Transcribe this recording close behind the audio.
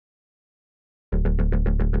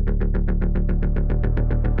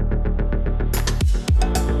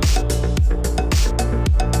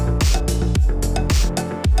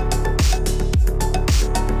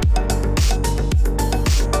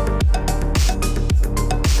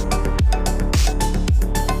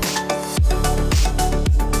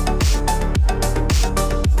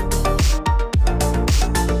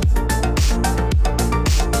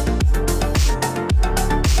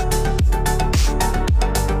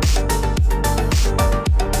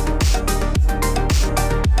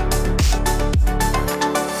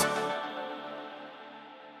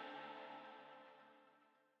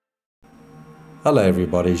Hello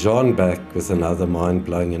everybody, Jean back with another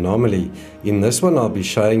mind-blowing anomaly. In this one I'll be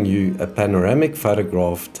showing you a panoramic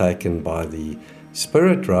photograph taken by the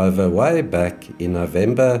Spirit rover way back in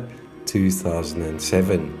November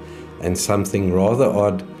 2007, and something rather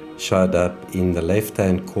odd showed up in the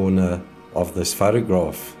left-hand corner of this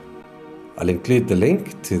photograph. I'll include the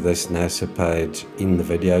link to this NASA page in the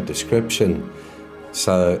video description.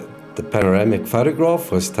 So the panoramic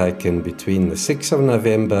photograph was taken between the 6th of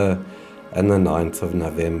November and the 9th of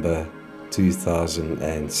November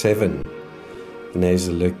 2007. And there's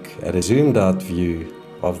a look at a zoomed out view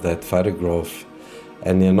of that photograph.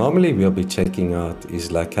 And the anomaly we'll be checking out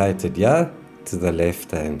is located here to the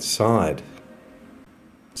left hand side.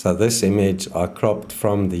 So this image I cropped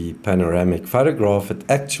from the panoramic photograph at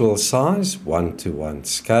actual size 1:1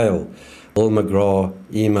 scale. Bill McGraw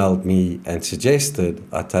emailed me and suggested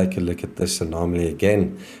I take a look at this anomaly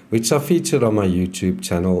again, which I featured on my YouTube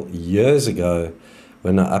channel years ago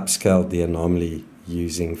when I upscaled the anomaly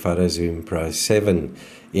using PhotoZoom Pro 7.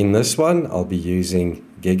 In this one I'll be using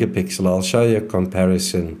gigapixel. I'll show you a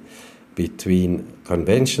comparison between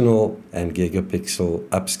conventional and gigapixel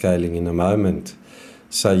upscaling in a moment.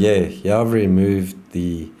 So yeah, here I've removed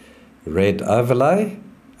the red overlay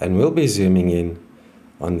and we'll be zooming in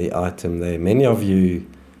on the item there. Many of you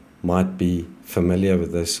might be familiar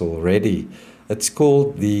with this already. It's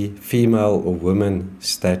called the female or woman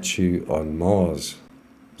statue on Mars.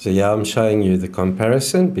 So yeah, I'm showing you the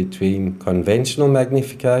comparison between conventional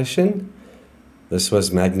magnification. This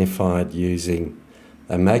was magnified using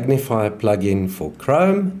a magnifier plugin for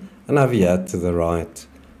Chrome, and over here to the right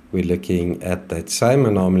we're looking at that same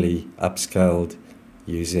anomaly upscaled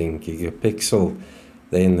using gigapixel.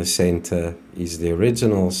 There in the center is the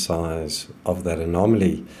original size of that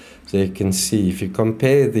anomaly. So you can see if you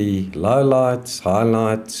compare the lowlights,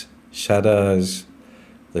 highlights, shadows,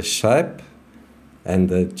 the shape and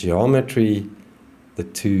the geometry, the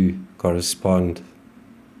two correspond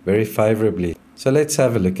very favorably. So let's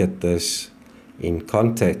have a look at this in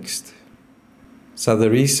context. So the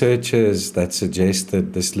researchers that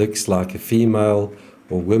suggested this looks like a female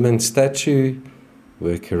or woman statue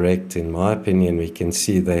were correct in my opinion. We can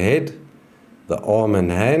see the head, the arm and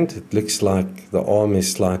hand. It looks like the arm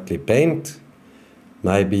is slightly bent.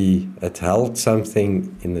 Maybe it held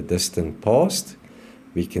something in the distant past.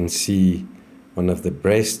 We can see one of the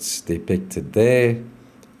breasts depicted there.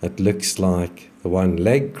 It looks like the one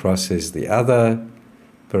leg crosses the other.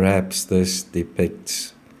 Perhaps this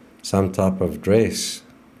depicts some type of dress.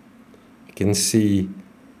 You can see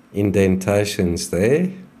indentations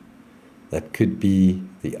there. That could be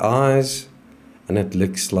the eyes, and it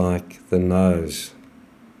looks like the nose.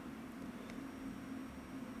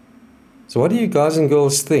 So what do you guys and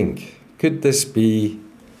girls think? Could this be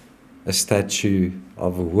a statue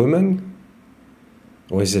of a woman?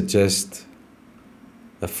 Or is it just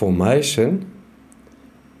a formation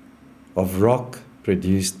of rock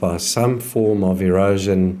produced by some form of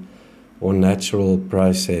erosion or natural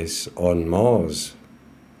process on Mars?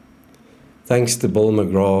 Thanks to Bill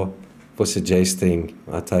McGraw for suggesting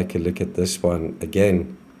I take a look at this one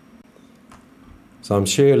again. So I'm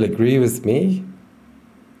sure you'll agree with me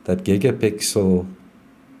that gigapixel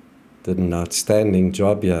did an outstanding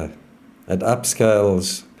job here. It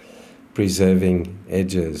upscales preserving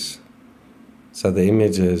edges, so the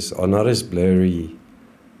images are not as blurry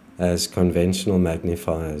as conventional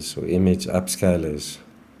magnifiers or image upscalers.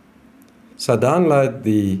 So download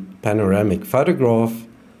the panoramic photograph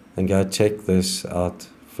and go check this out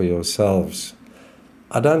for yourselves.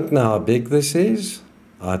 I don't know how big this is.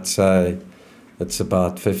 I'd say it's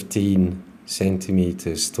about 15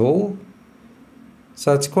 centimeters tall.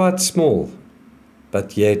 So it's quite small,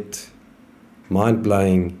 but yet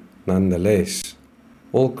mind-blowing nonetheless.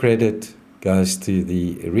 All credit goes to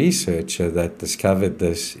the researcher that discovered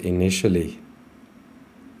this initially.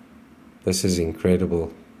 This is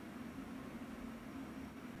incredible.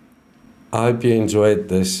 I hope you enjoyed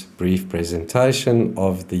this brief presentation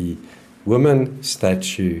of the woman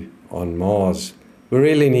statue on Mars. we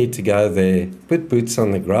really need to go there, put boots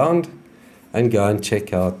on the ground, and go and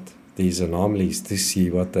check out these anomalies to see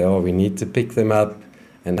what they are. We need to pick them up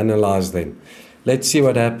and analyze them. Let's see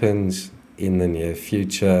what happens in the near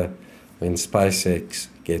future when SpaceX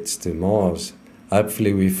gets to Mars.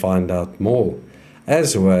 Hopefully we find out more.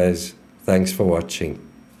 As always, thanks for watching.